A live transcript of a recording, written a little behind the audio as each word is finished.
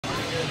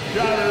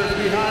Drivers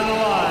behind the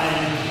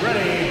line.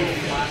 Ready?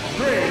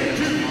 3,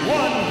 2,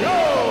 1, go!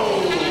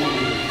 All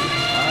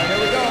right, here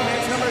we go.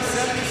 Match number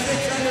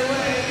 76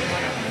 underway.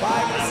 5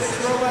 to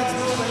 6 robots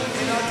moving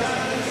in our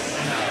time.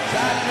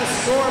 Shot and a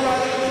score by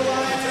the blue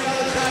lines.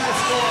 Another shot and a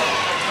score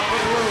for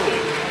blue.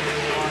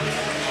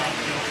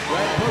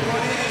 Red put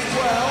one in as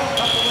well.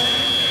 Couple in.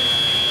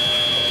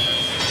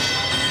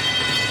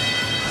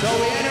 So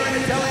we enter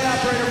into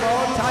teleoperator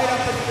mode. Tied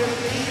up at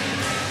 50.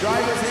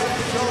 Drivers have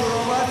control of the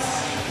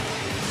robots.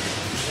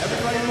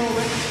 Everybody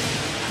moving.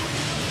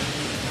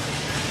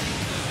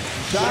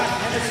 Shot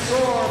and a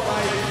score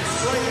by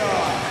Strayer.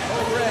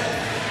 Oh, red.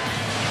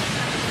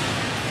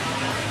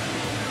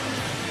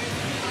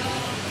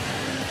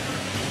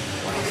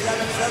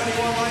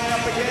 27-71 lining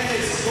up again.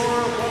 They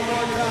score one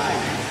more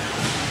time.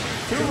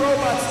 2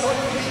 robots look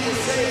to be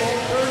disabled.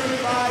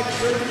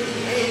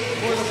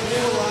 35-38 for the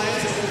blue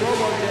lines of the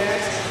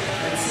RoboJags.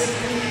 And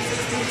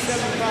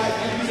 16-75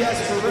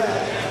 UPS for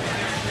red.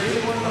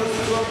 Neither one of those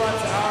 2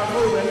 robots are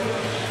moving.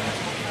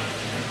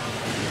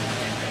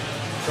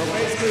 So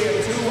basically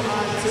a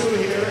 2-on-2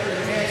 here in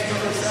match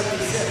number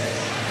 76.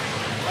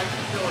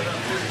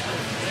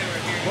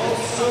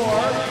 Both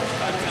score,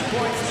 2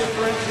 points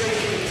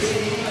differentiating the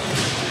team.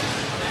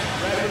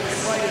 Red with a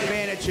slight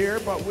advantage here,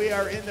 but we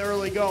are in the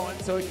early going,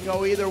 so it can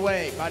go either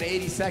way. About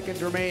 80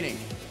 seconds remaining.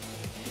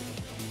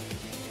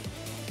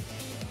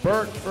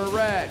 Burt for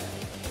red,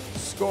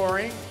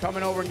 scoring,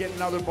 coming over and getting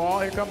another ball.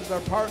 Here comes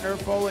our partner,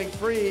 Foaling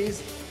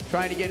Freeze,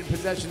 trying to get in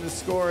possession of the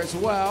score as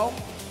well.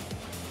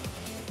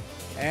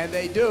 And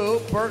they do.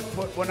 Burt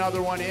put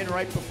another one in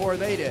right before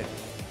they did.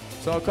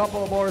 So a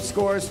couple more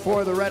scores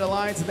for the Red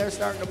Alliance, and they're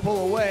starting to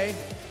pull away.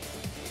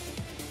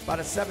 About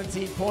a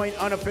 17-point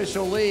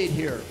unofficial lead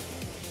here.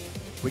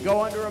 We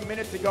go under a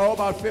minute to go,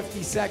 about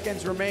 50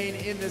 seconds remain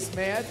in this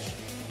match.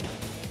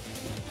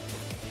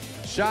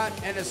 Shot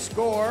and a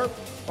score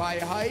by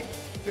Hype,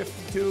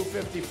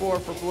 52-54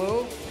 for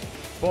blue.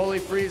 Foley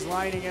Freeze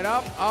lining it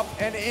up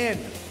and in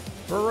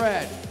for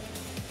red.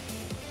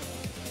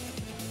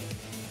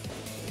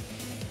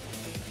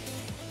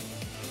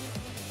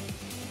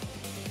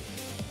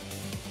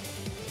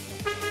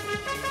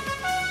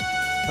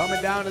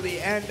 Coming down to the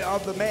end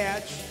of the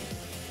match.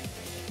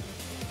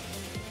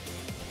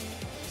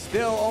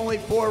 Still only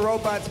 4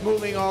 robots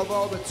moving,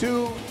 although the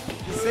 2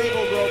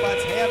 disabled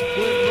robots have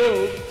been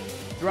moved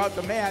throughout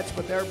the match,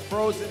 but they're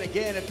frozen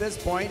again at this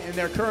point in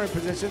their current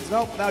positions.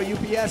 Nope, now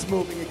UPS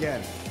moving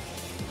again.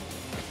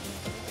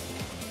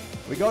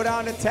 We go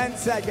down to 10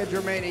 seconds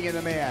remaining in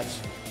the match.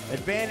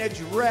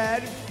 Advantage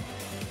red.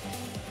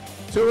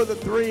 2 of the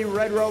 3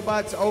 red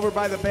robots over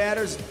by the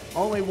batters,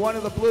 only 1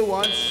 of the blue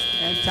ones,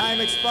 and time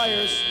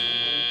expires.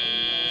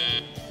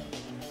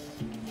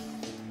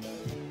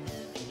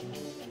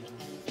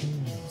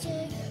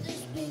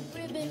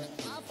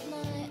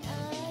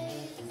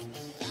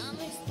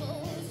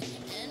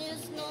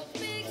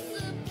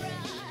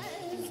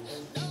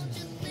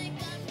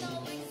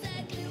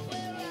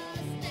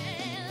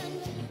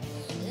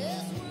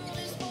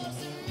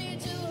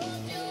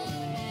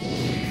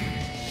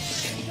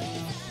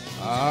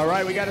 All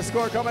right, we got a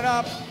score coming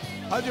up.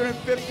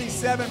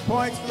 157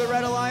 points for the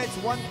Red Alliance,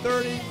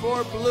 130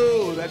 for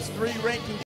blue. That's 3 ranking